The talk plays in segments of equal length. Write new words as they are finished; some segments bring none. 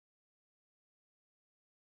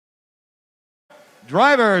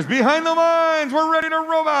Drivers behind the lines, we're ready to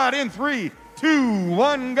robot in 3, 2,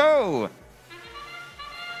 1, go.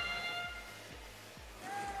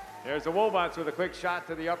 There's the Wobots with a quick shot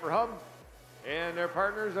to the upper hub. And their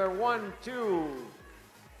partners are 1, 2.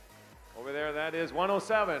 Over there, that is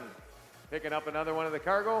 107. Picking up another one of the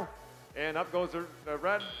cargo. And up goes the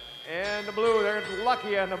red and the blue. They're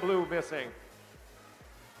lucky on the blue missing.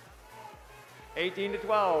 18 to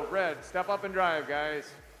 12, red. Step up and drive,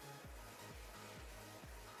 guys.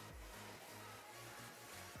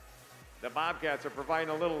 The Bobcats are providing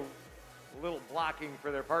a little blocking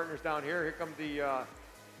for their partners down here. Here come the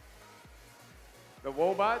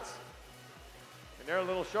Wobots. And they're a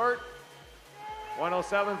little short.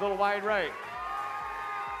 107's a little wide right.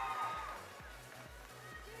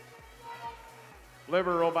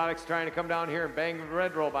 Liver Robotics trying to come down here and bang the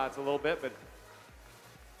red robots a little bit, but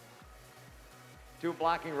two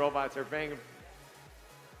blocking robots are banging.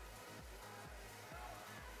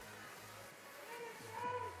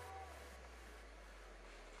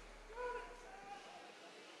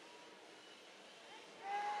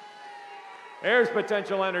 There's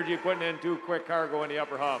potential energy putting in two quick cargo in the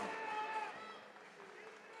upper hub.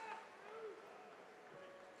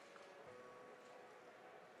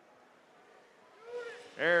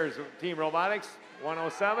 There's Team Robotics,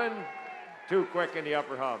 107, too quick in the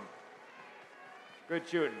upper hub. Good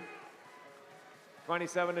shooting.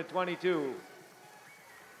 27 to 22.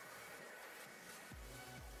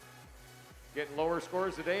 Getting lower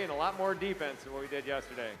scores today and a lot more defense than what we did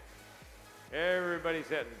yesterday. Everybody's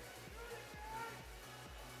hitting.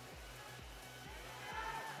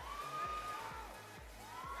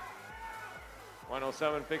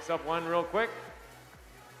 .107 picks up one real quick,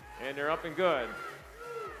 and they're up and good.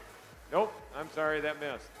 Nope, I'm sorry, that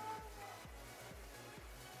missed.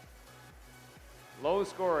 Low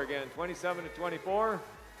score again, 27 to 24.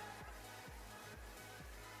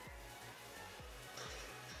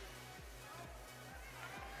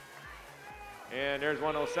 And there's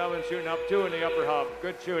 107 shooting up two in the upper hub.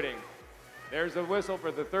 Good shooting. There's the whistle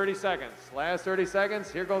for the 30 seconds. Last 30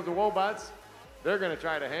 seconds, here goes the Wobots. They're gonna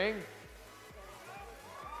try to hang.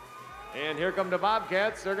 And here come the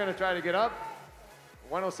Bobcats. They're going to try to get up.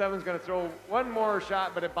 107 is going to throw one more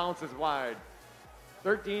shot, but it bounces wide.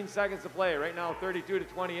 13 seconds to play. Right now, 32 to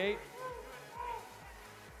 28.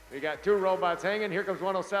 We got two robots hanging. Here comes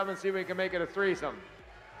 107. See if we can make it a threesome.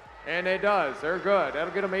 And it does. They're good.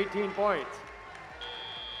 That'll get them 18 points.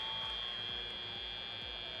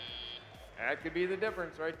 That could be the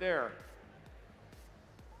difference right there.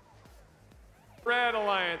 Red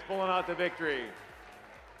Alliance pulling out the victory.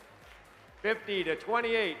 50 to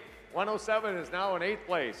 28. 107 is now in 8th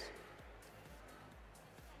place.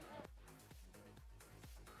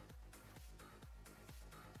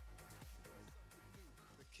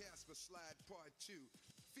 The Casper Slide Part 2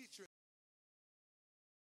 featuring